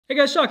Hey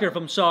guys, Sak here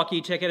from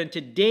sakitech, and in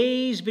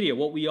today's video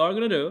what we are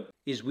going to do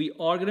is we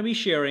are going to be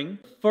sharing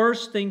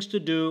first things to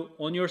do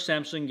on your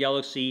Samsung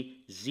Galaxy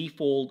Z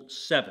Fold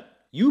 7.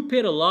 You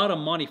paid a lot of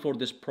money for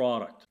this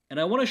product, and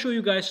I want to show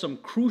you guys some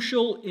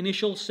crucial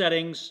initial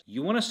settings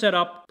you want to set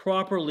up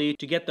properly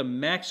to get the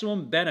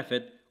maximum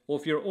benefit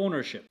of your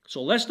ownership.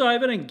 So let's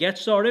dive in and get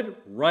started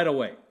right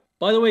away.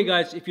 By the way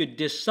guys, if you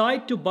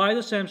decide to buy the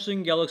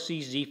Samsung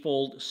Galaxy Z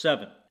Fold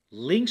 7,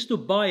 links to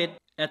buy it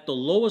at the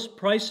lowest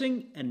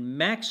pricing and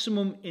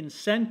maximum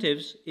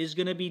incentives is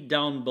going to be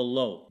down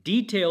below.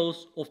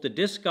 Details of the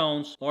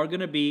discounts are going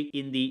to be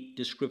in the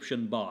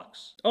description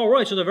box.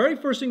 Alright, so the very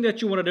first thing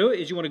that you want to do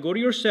is you want to go to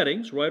your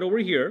settings right over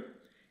here,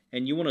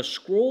 and you want to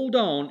scroll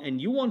down and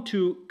you want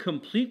to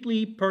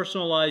completely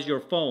personalize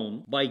your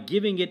phone by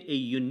giving it a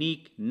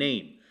unique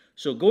name.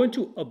 So go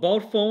into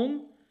About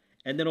Phone,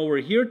 and then over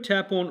here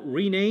tap on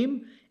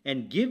Rename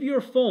and give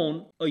your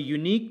phone a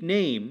unique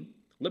name.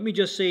 Let me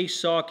just say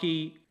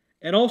Saki.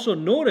 And also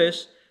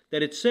notice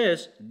that it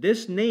says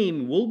this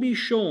name will be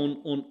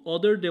shown on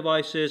other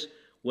devices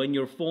when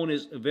your phone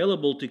is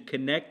available to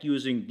connect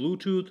using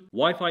Bluetooth,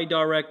 Wi-Fi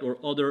Direct,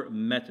 or other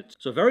methods.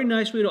 So very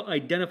nice way to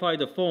identify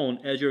the phone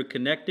as you're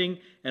connecting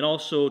and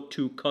also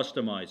to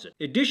customize it.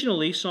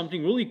 Additionally,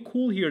 something really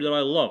cool here that I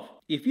love.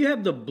 If you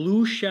have the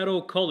blue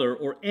shadow color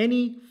or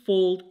any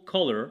fold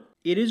color,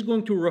 it is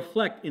going to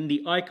reflect in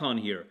the icon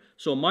here.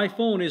 So my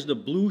phone is the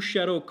blue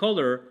shadow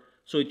color,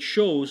 so it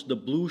shows the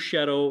blue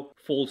shadow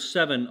Fold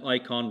 7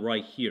 icon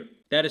right here.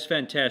 That is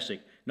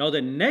fantastic. Now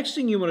the next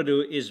thing you want to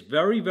do is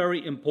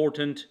very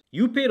important.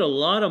 You paid a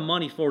lot of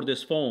money for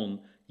this phone.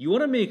 You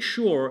want to make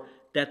sure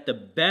that the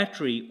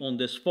battery on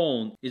this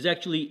phone is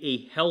actually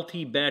a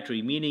healthy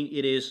battery, meaning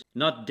it is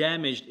not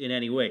damaged in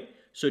any way.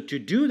 So to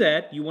do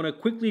that, you want to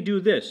quickly do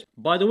this.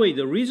 By the way,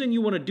 the reason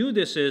you want to do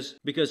this is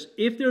because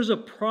if there's a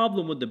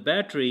problem with the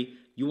battery,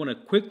 you want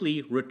to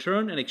quickly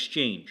return and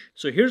exchange.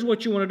 So here's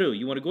what you want to do.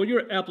 You want to go to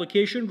your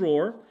application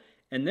drawer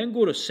and then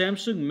go to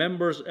Samsung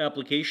Members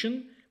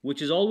application,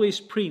 which is always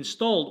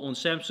pre-installed on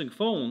Samsung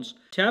phones.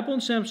 Tap on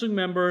Samsung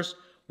Members.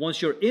 Once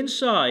you're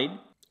inside,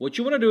 what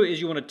you want to do is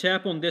you want to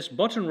tap on this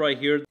button right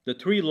here, the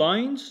three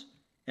lines,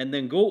 and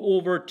then go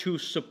over to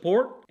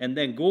Support, and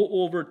then go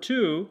over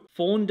to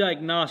Phone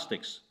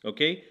Diagnostics.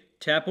 Okay,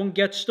 tap on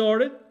Get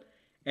Started,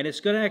 and it's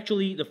going to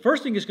actually, the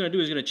first thing it's going to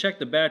do is going to check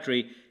the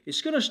battery.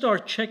 It's going to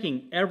start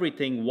checking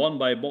everything one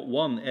by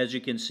one, as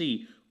you can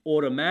see,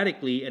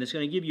 automatically, and it's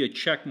going to give you a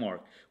check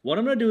mark. What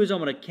I'm going to do is I'm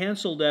going to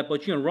cancel that,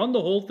 but you can run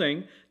the whole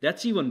thing.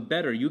 That's even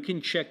better. You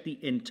can check the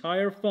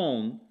entire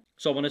phone.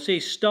 So I'm going to say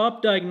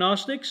Stop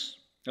Diagnostics.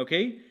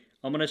 Okay,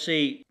 I'm going to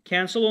say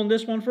cancel on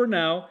this one for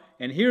now,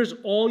 and here's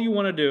all you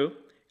want to do.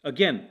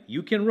 Again,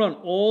 you can run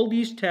all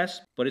these tests,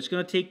 but it's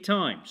going to take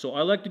time. So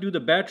I like to do the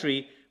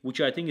battery,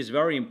 which I think is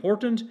very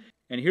important.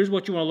 And here's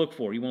what you want to look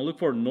for. You want to look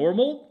for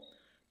normal.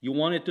 You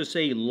want it to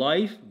say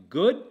life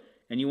good,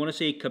 and you want to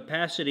say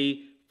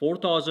capacity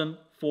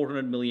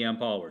 4,400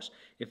 milliamp hours.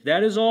 If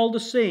that is all the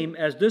same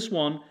as this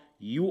one,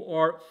 you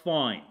are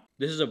fine.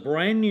 This is a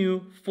brand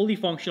new, fully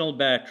functional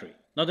battery.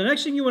 Now the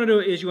next thing you want to do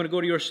is you want to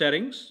go to your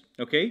settings,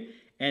 okay?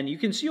 And you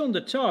can see on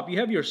the top, you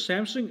have your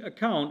Samsung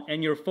account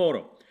and your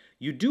photo.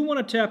 You do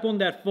want to tap on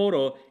that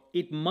photo.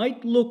 It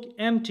might look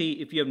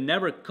empty if you have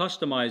never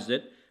customized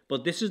it,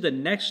 but this is the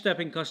next step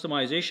in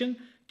customization.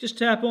 Just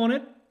tap on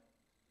it,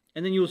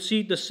 and then you'll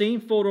see the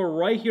same photo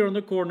right here in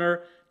the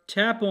corner.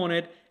 Tap on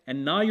it,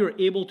 and now you're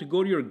able to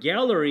go to your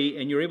gallery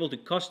and you're able to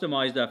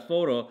customize that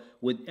photo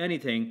with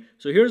anything.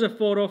 So here's a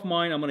photo of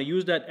mine. I'm going to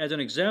use that as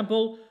an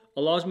example.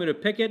 Allows me to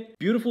pick it.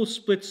 Beautiful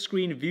split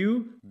screen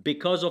view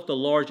because of the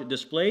large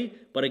display.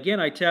 But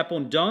again, I tap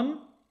on Done,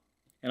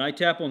 and I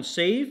tap on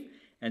Save,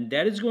 and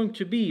that is going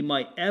to be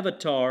my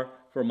avatar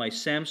for my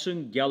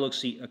Samsung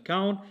Galaxy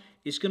account.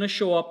 It's going to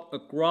show up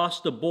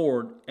across the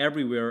board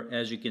everywhere,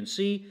 as you can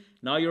see.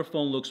 Now your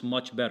phone looks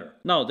much better.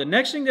 Now, the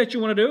next thing that you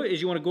want to do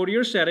is you want to go to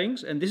your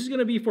settings, and this is going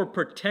to be for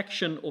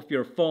protection of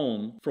your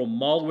phone from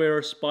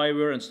malware,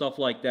 spyware, and stuff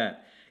like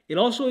that. It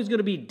also is going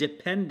to be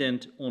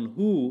dependent on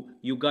who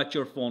you got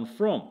your phone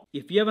from.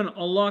 If you have an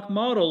unlocked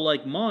model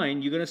like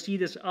mine, you're going to see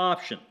this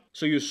option.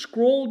 So you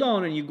scroll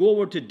down and you go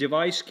over to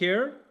Device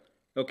Care,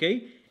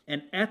 okay?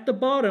 And at the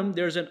bottom,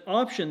 there's an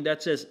option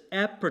that says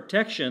App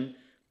Protection.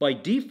 By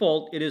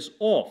default, it is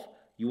off.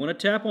 You want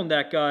to tap on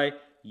that guy.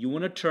 You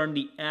want to turn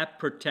the app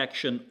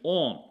protection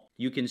on.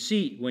 You can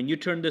see when you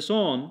turn this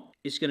on,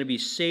 it's going to be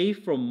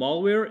safe from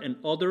malware and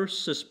other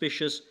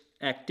suspicious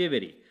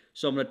activity.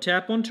 So I'm going to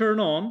tap on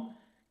Turn On,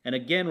 and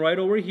again right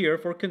over here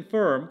for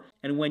Confirm.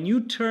 And when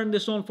you turn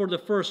this on for the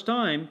first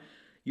time,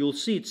 you'll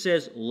see it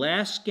says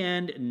Last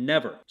Scanned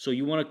Never. So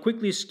you want to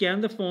quickly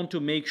scan the phone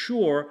to make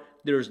sure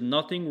there's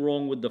nothing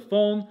wrong with the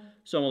phone.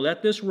 So I'm going to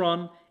let this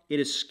run. It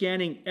is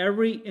scanning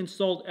every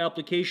installed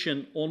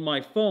application on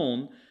my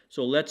phone.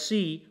 So let's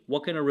see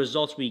what kind of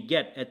results we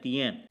get at the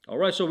end. All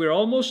right, so we're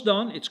almost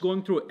done. It's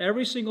going through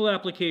every single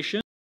application.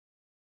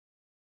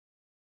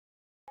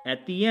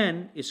 At the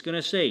end, it's going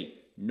to say,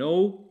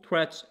 no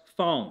threats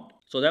found.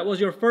 So that was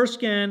your first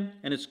scan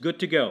and it's good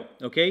to go,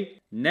 okay?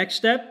 Next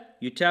step,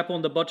 you tap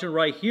on the button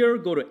right here,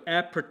 go to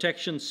App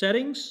Protection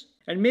Settings,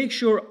 and make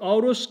sure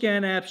Auto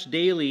Scan Apps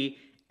Daily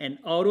and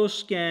Auto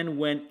Scan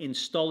when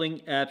installing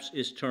apps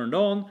is turned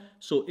on,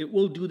 so it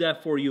will do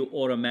that for you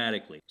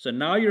automatically. So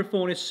now your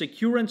phone is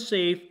secure and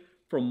safe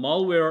from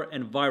malware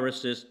and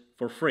viruses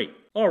for free.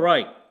 All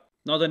right.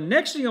 Now the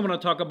next thing I'm going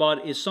to talk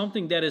about is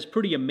something that is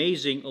pretty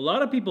amazing. A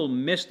lot of people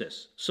miss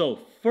this. So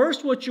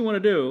first what you want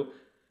to do,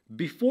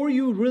 before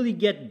you really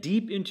get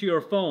deep into your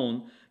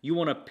phone, you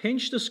want to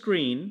pinch the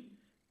screen,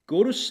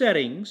 go to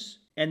Settings,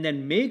 and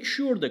then make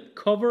sure the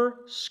cover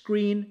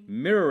screen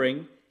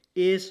mirroring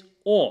is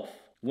off.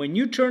 When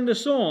you turn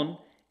this on,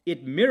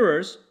 it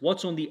mirrors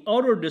what's on the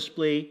outer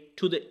display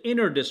to the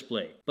inner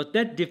display. But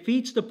that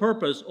defeats the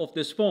purpose of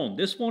this phone.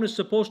 This phone is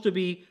supposed to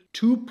be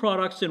two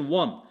products in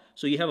one.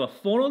 So you have a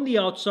phone on the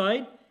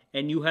outside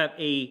and you have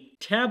a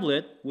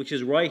tablet, which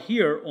is right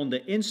here on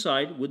the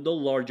inside with the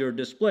larger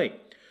display.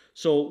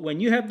 So when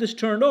you have this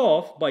turned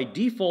off, by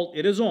default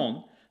it is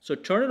on. So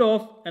turn it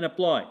off and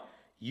apply.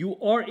 You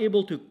are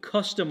able to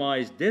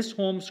customize this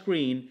home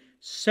screen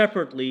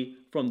separately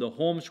from the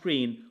home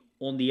screen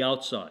on the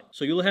outside.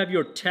 So you'll have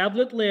your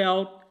tablet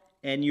layout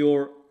and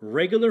your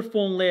regular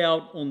phone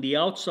layout on the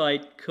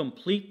outside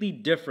completely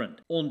different.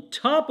 On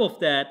top of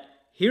that,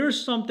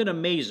 here's something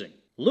amazing.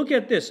 Look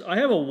at this. I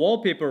have a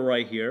wallpaper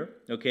right here,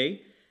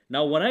 okay?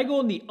 Now when I go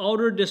on the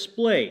outer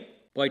display,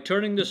 by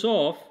turning this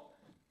off,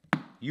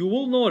 you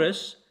will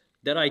notice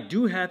that I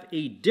do have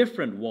a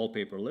different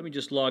wallpaper. Let me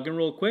just log in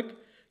real quick.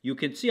 You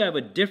can see I have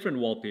a different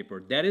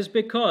wallpaper. That is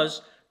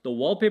because the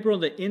wallpaper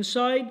on the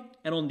inside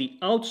and on the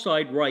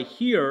outside right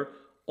here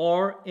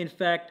are in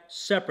fact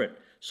separate.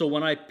 So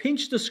when I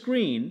pinch the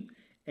screen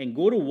and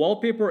go to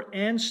Wallpaper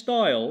and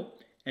Style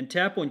and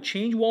tap on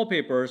Change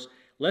Wallpapers,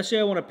 let's say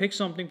I want to pick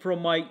something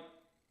from my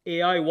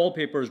AI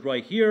wallpapers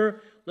right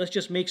here. Let's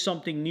just make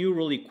something new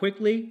really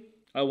quickly.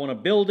 I want a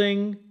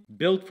building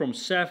built from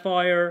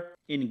sapphire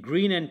in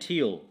green and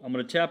teal. I'm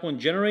going to tap on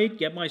Generate,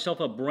 get myself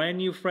a brand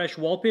new fresh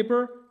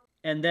wallpaper.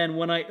 And then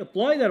when I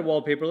apply that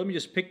wallpaper, let me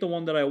just pick the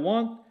one that I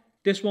want.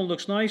 This one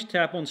looks nice.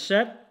 Tap on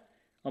Set.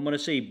 I'm going to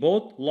say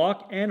both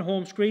lock and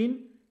home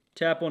screen.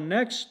 Tap on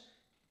Next.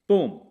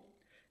 Boom.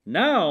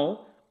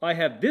 Now I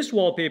have this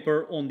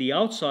wallpaper on the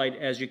outside,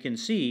 as you can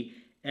see,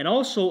 and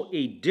also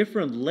a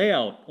different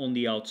layout on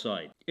the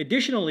outside.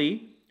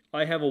 Additionally,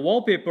 I have a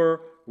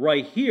wallpaper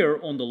right here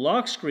on the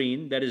lock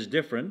screen that is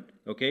different,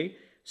 okay?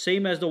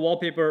 Same as the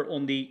wallpaper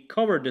on the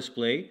cover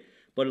display.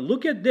 But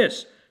look at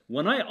this.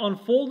 When I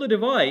unfold the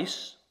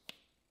device,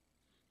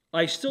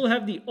 I still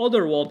have the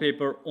other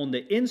wallpaper on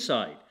the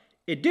inside.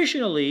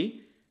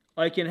 Additionally,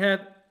 I can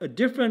have a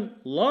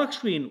different lock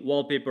screen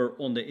wallpaper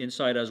on the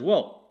inside as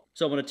well.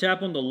 So I'm going to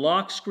tap on the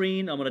lock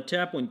screen. I'm going to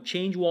tap on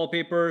Change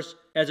Wallpapers.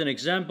 As an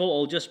example,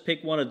 I'll just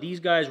pick one of these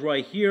guys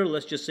right here.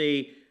 Let's just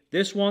say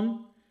this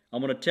one.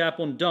 I'm going to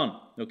tap on Done.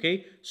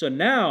 Okay, so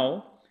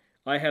now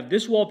I have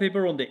this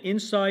wallpaper on the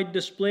inside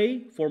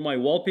display for my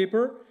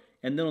wallpaper.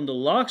 And then on the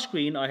lock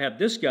screen, I have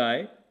this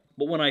guy.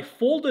 But when I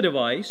fold the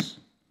device,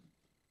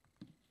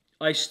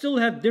 I still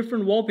have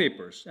different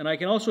wallpapers. And I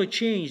can also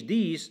change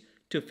these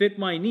to fit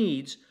my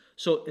needs.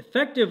 So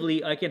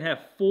effectively, I can have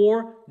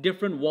 4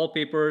 different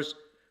wallpapers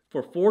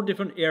for 4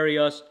 different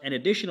areas. And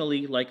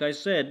additionally, like I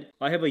said,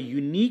 I have a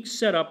unique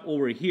setup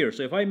over here.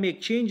 So if I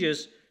make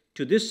changes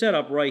to this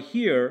setup right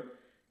here,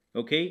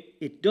 okay,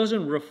 it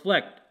doesn't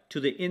reflect to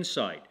the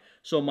inside.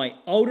 So my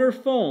outer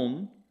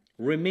phone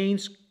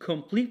remains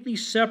completely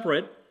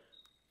separate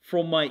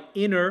from my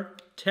inner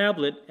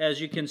tablet,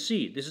 as you can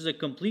see. This is a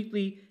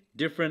completely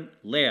different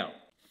layout.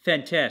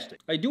 Fantastic.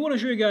 I do want to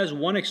show you guys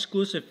one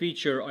exclusive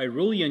feature I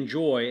really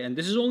enjoy, and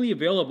this is only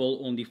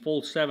available on the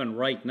Fold 7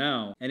 right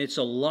now, and it's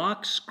a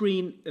lock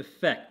screen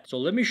effect. So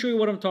let me show you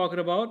what I'm talking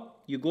about.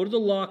 You go to the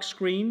lock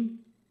screen,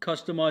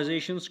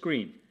 customization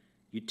screen.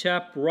 You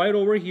tap right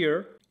over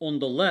here on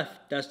the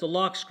left, that's the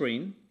lock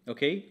screen.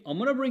 Okay, I'm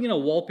going to bring in a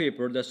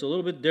wallpaper that's a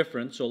little bit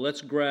different. So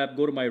let's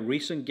go to my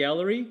recent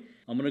gallery.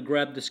 I'm going to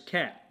grab this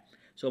cat.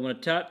 So I'm going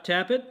to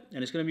tap it,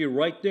 and it's going to be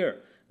right there.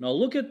 Now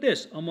look at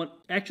this. I'm going to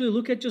actually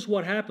look at just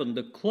what happened.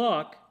 The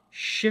clock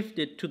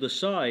shifted to the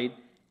side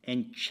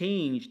and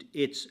changed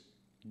its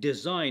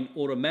design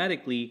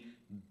automatically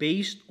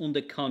based on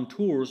the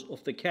contours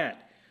of the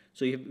cat.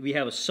 So we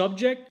have a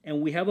subject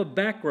and we have a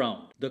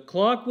background. The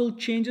clock will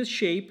change its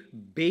shape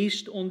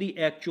based on the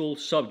actual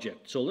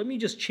subject. So let me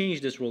just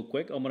change this real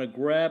quick. I'm going to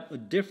grab a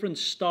different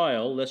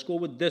style. Let's go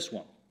with this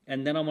one.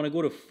 And then I'm going to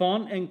go to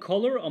font and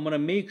color. I'm going to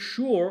make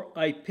sure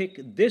I pick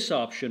this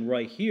option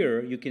right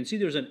here. You can see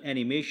there's an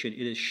animation.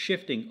 It is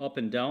shifting up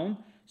and down.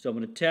 So I'm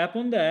going to tap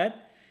on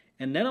that.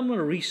 And then I'm going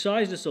to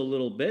resize this a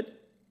little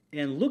bit.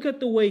 And look at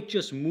the way it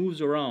just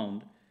moves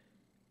around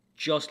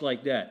just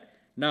like that.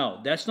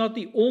 Now, that's not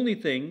the only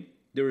thing.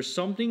 There is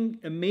something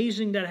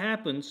amazing that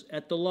happens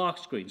at the lock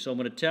screen. So I'm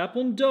going to tap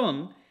on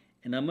Done.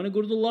 And I'm going to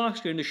go to the lock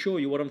screen to show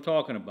you what I'm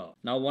talking about.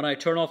 Now, when I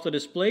turn off the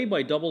display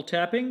by double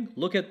tapping,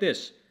 look at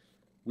this.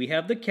 We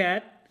have the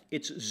cat,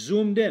 it's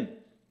zoomed in,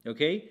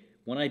 okay?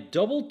 When I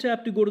double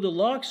tap to go to the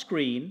lock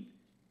screen,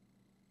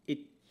 it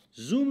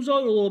zooms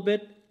out a little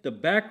bit, the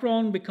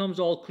background becomes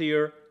all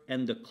clear,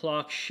 and the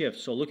clock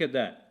shifts. So look at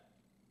that.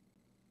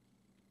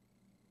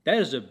 That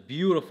is a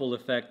beautiful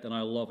effect, and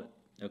I love it.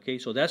 Okay,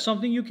 so that's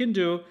something you can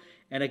do.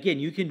 And again,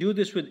 you can do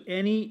this with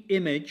any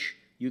image.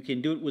 You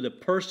can do it with a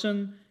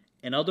person,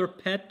 another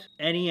pet,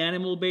 any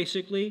animal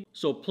basically.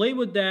 So play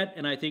with that,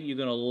 and I think you're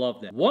going to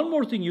love that. One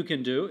more thing you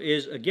can do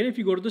is, again, if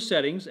you go to the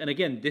settings, and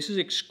again, this is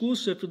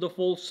exclusive to the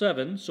Fold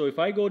 7. So if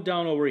I go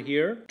down over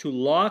here to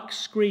lock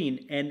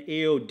screen and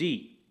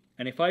AOD,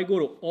 and if I go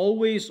to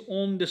always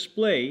on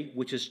display,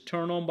 which is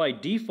turned on by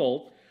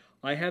default,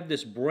 I have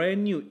this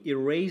brand new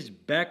erase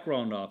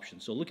background option.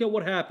 So look at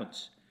what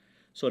happens.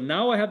 So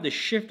now I have the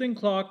shifting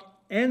clock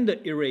and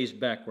the erase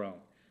background.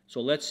 So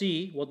let's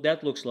see what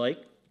that looks like.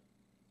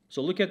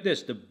 So look at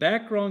this. The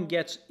background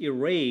gets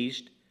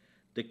erased.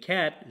 The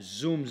cat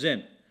zooms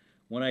in.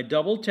 When I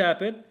double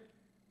tap it,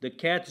 the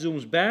cat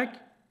zooms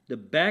back. The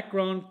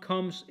background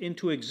comes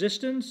into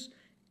existence.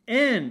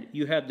 And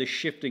you have the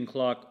shifting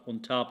clock on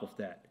top of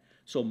that.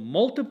 So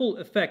multiple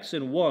effects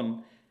in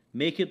one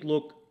make it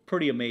look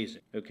pretty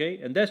amazing. Okay?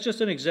 And that's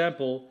just an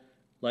example.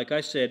 Like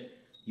I said,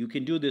 you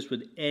can do this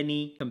with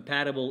any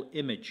compatible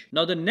image.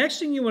 Now the next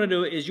thing you want to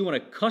do is you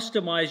want to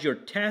customize your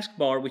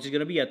taskbar, which is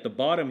going to be at the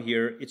bottom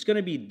here. It's going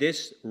to be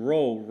this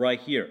row right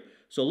here.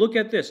 So look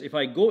at this. If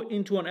I go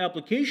into an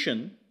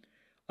application,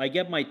 I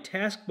get my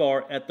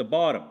taskbar at the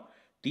bottom.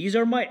 These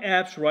are my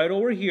apps right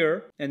over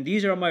here, and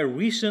these are my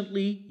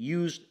recently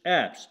used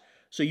apps.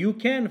 So you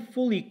can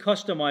fully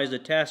customize the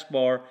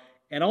taskbar,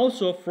 and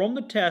also from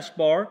the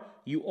taskbar,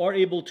 you are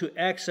able to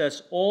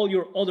access all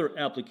your other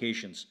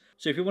applications.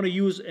 So if you want to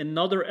use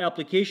another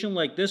application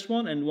like this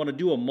one and want to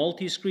do a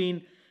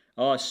multi-screen,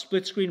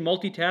 split screen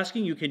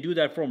multitasking, you can do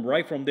that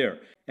right from there.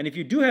 And if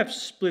you do have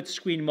split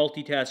screen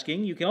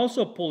multitasking, you can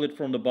also pull it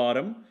from the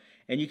bottom,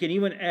 and you can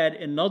even add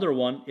another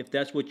one if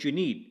that's what you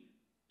need.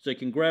 So you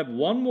can grab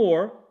one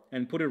more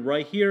and put it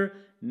right here.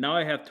 Now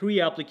I have 3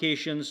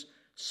 applications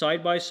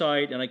side by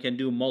side, and I can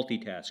do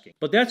multitasking.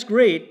 But that's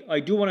great.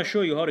 I do want to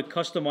show you how to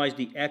customize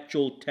the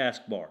actual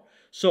taskbar.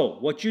 So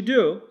what you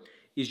do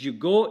is you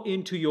go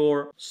into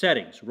your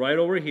settings right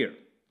over here,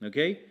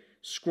 okay?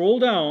 Scroll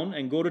down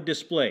and go to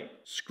display.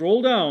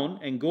 Scroll down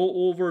and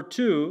go over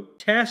to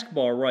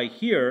taskbar right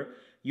here.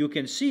 You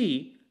can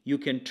see you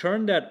can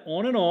turn that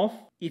on and off.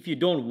 If you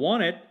don't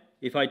want it,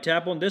 if I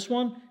tap on this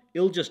one,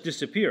 it'll just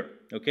disappear,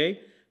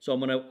 okay? So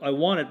I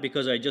want it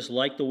because I just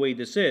like the way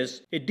this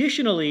is.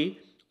 Additionally,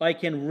 I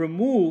can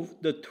remove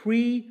the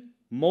 3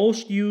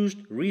 most used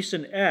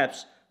recent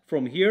apps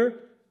from here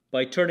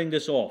by turning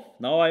this off.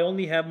 Now I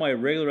only have my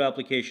regular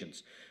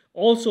applications.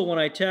 Also, when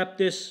I tap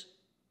this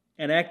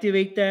and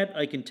activate that,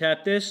 I can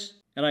tap this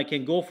and I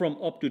can go from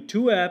up to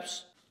 2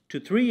 apps to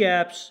 3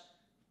 apps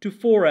to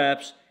 4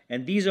 apps,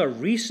 and these are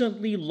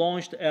recently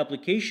launched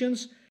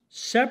applications.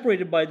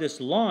 Separated by this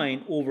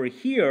line over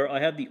here, I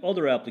have the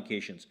other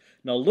applications.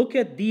 Now look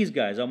at these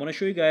guys. I'm going to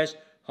show you guys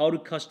how to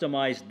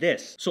customize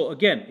this. So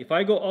again, if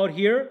I go out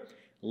here,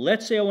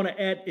 let's say I want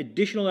to add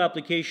additional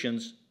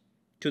applications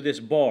to this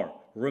bar.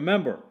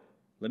 Remember,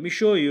 let me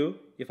show you.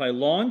 If I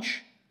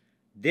launch,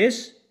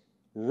 this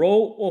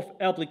row of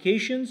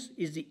applications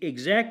is the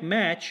exact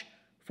match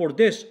for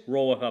this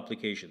row of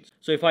applications.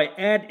 So if I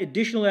add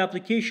additional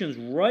applications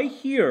right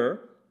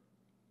here,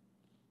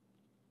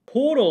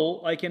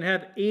 total I can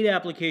have 8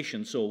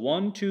 applications. So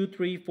 1, 2,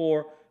 3,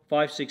 4,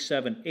 5, 6,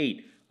 7,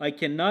 8. I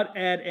cannot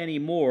add any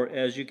more,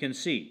 as you can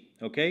see.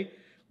 Okay?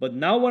 But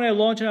now when I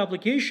launch an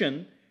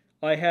application,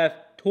 I have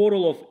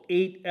total of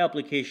 8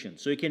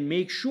 applications. So you can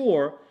make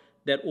sure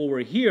that over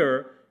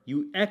here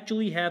you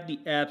actually have the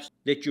apps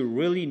that you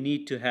really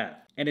need to have.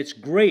 And it's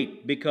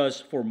great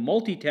because for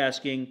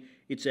multitasking,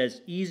 it's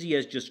as easy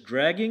as just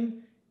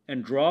dragging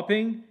and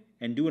dropping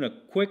and doing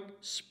a quick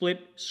split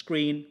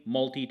screen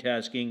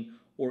multitasking,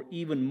 or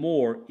even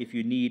more if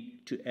you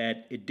need to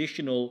add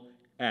additional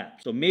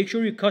apps. So make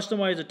sure you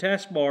customize the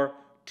taskbar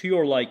to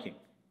your liking.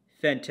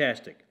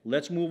 Fantastic.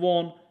 Let's move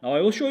on. Now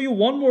I will show you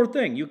one more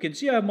thing. You can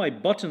see I have my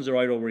buttons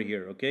right over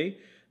here, okay?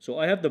 So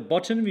I have the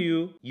button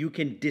view. You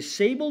can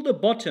disable the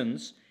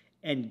buttons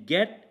and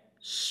get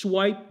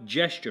swipe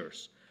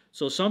gestures.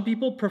 So some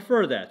people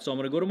prefer that. So I'm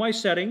going to go to my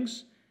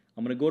settings.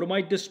 I'm going to go to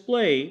my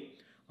display.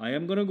 I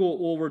am going to go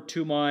over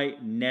to my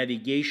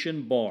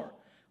navigation bar.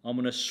 I'm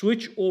going to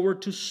switch over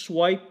to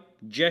swipe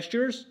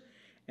gestures.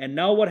 And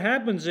now what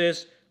happens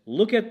is,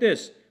 look at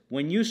this.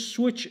 When you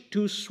switch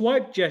to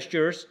swipe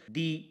gestures,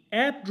 the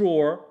app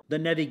drawer, the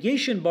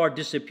navigation bar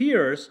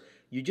disappears.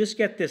 You just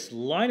get this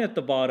line at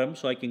the bottom,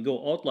 so I can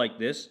go out like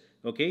this,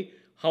 okay?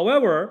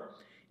 However,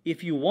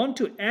 if you want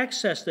to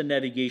access the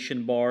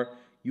navigation bar,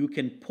 you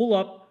can pull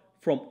up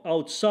from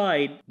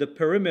outside the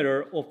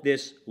perimeter of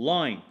this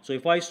line. So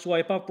if I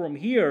swipe up from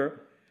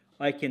here,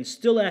 I can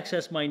still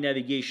access my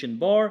navigation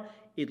bar.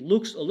 It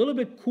looks a little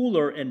bit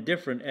cooler and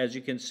different, as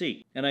you can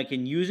see. And I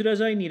can use it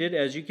as I need it,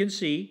 as you can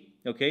see,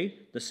 okay?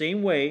 The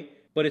same way,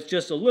 but it's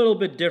just a little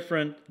bit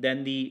different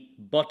than the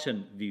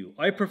button view.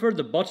 I prefer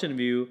the button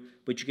view,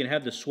 but you can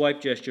have the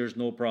swipe gestures,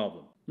 no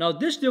problem. Now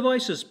this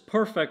device is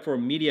perfect for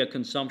media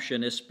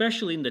consumption,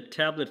 especially in the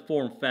tablet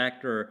form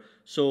factor.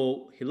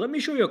 So let me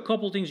show you a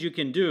couple things you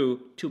can do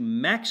to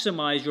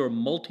maximize your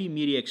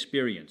multimedia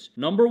experience.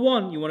 Number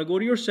one, you want to go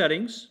to your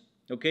settings,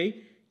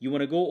 okay? You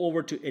want to go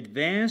over to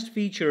advanced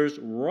features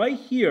right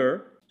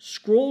here,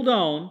 scroll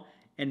down,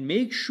 and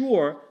make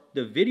sure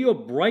the video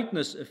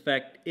brightness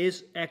effect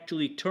is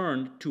actually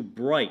turned to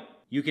bright.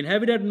 You can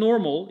have it at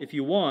normal if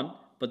you want,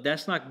 but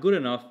that's not good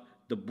enough.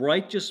 The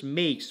bright just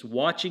makes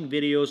watching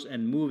videos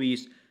and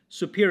movies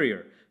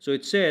superior. So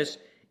it says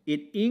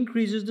it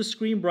increases the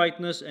screen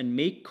brightness and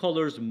make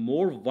colors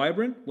more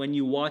vibrant when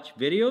you watch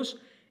videos,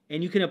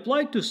 and you can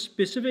apply it to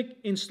specific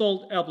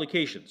installed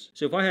applications.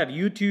 So if I have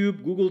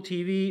YouTube, Google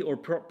TV, or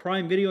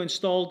Prime Video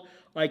installed,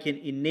 I can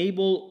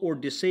enable or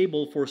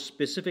disable for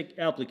specific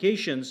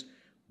applications,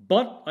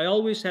 but I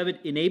always have it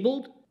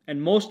enabled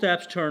and most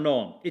apps turned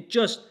on.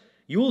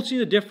 You will see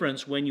the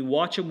difference when you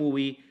watch a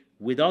movie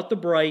without the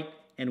bright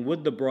and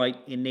with the bright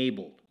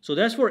enabled. So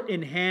that's for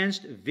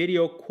enhanced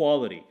video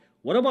quality.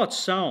 What about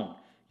sound?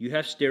 You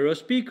have stereo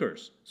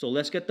speakers. So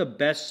let's get the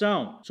best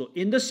sound. So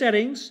in the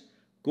settings,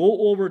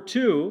 go over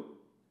to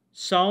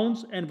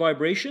sounds and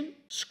vibration,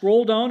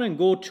 scroll down and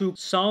go to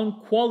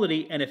sound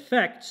quality and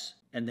effects,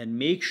 and then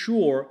make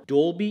sure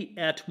Dolby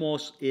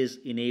Atmos is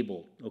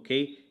enabled,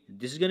 okay?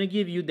 This is going to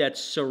give you that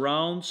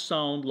surround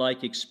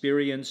sound-like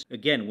experience.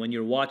 Again, when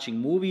you're watching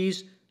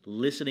movies,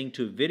 listening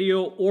to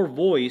video or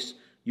voice,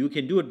 you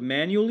can do it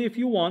manually if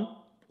you want,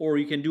 or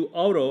you can do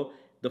auto.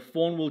 The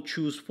phone will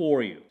choose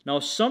for you. Now,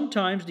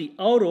 sometimes the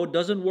auto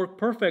doesn't work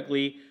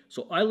perfectly,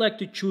 so I like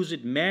to choose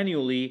it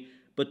manually,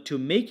 but to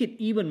make it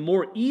even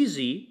more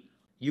easy,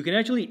 you can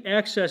actually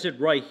access it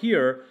right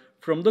here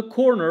from the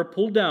corner,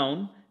 pull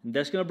down, and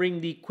that's going to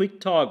bring the quick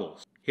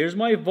toggles. Here's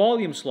my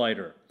volume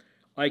slider.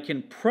 I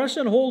can press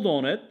and hold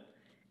on it,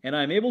 and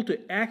I'm able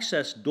to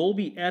access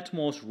Dolby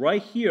Atmos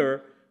right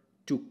here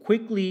to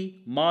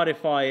quickly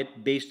modify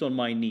it based on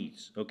my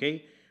needs,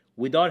 okay?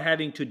 Without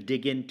having to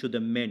dig into the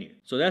menu.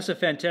 So that's a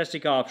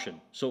fantastic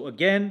option. So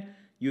again,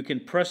 you can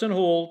press and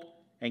hold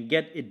and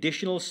get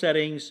additional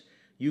settings.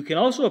 You can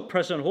also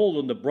press and hold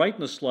on the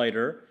brightness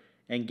slider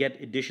and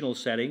get additional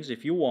settings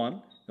if you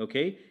want,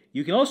 okay?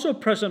 You can also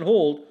press and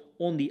hold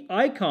on the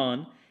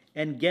icon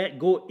and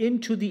go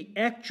into the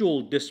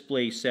actual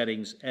display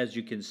settings, as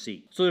you can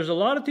see. So there's a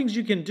lot of things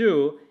you can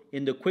do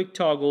in the quick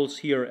toggles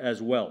here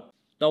as well.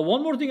 Now,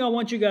 one more thing I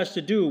want you guys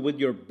to do with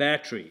your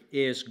battery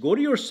is go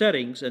to your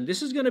settings, and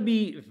this is going to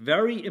be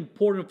very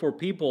important for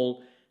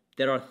people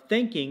that are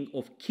thinking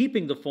of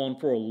keeping the phone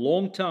for a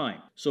long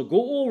time. So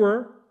go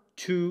over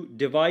to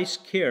device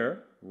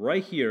care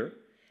right here,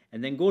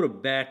 and then go to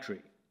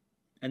battery.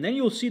 And then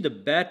you'll see the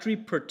battery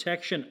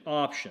protection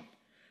option.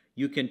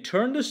 You can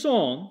turn this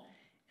on,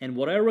 and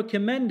what I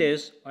recommend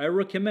is,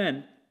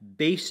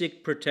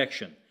 basic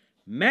protection.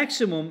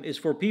 Maximum is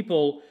for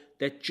people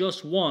that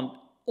just want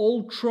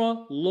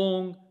ultra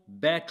long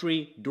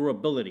battery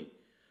durability.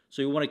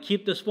 So you want to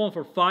keep this phone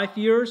for 5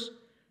 years,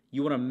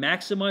 you want to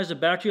maximize the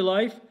battery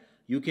life,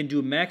 you can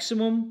do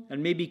maximum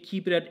and maybe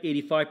keep it at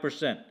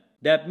 85%.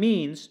 That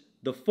means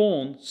the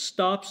phone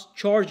stops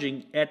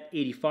charging at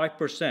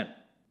 85%.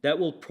 That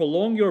will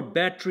prolong your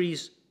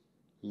battery's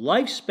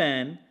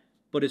lifespan,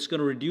 but it's going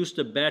to reduce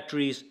the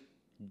battery's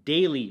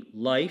daily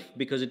life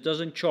because it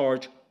doesn't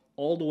charge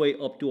all the way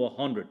up to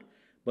 100.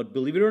 But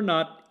believe it or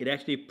not, it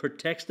actually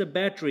protects the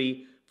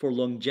battery for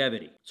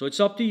longevity. So it's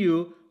up to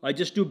you. I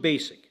just do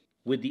basic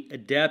with the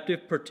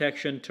adaptive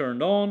protection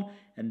turned on,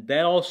 and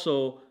that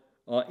also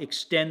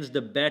extends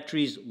the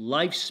battery's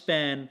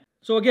lifespan.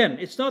 So again,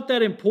 it's not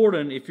that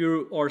important if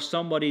you are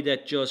somebody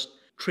that just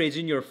trades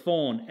in your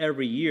phone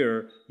every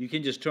year. You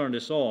can just turn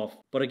this off.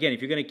 But again,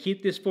 if you're going to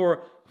keep this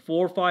for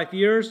 4 or 5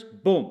 years,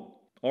 boom.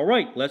 All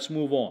right, let's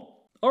move on.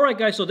 Alright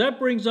guys, so that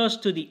brings us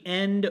to the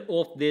end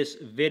of this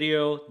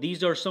video.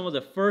 These are some of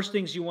the first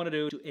things you want to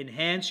do to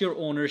enhance your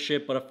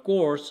ownership, but of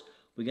course,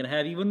 we're going to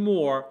have even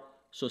more.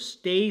 So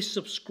stay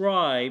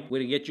subscribed. We're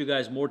going to get you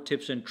guys more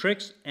tips and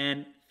tricks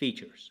and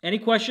features. Any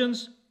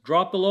questions?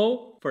 Drop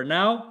below. For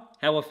now,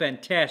 have a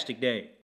fantastic day.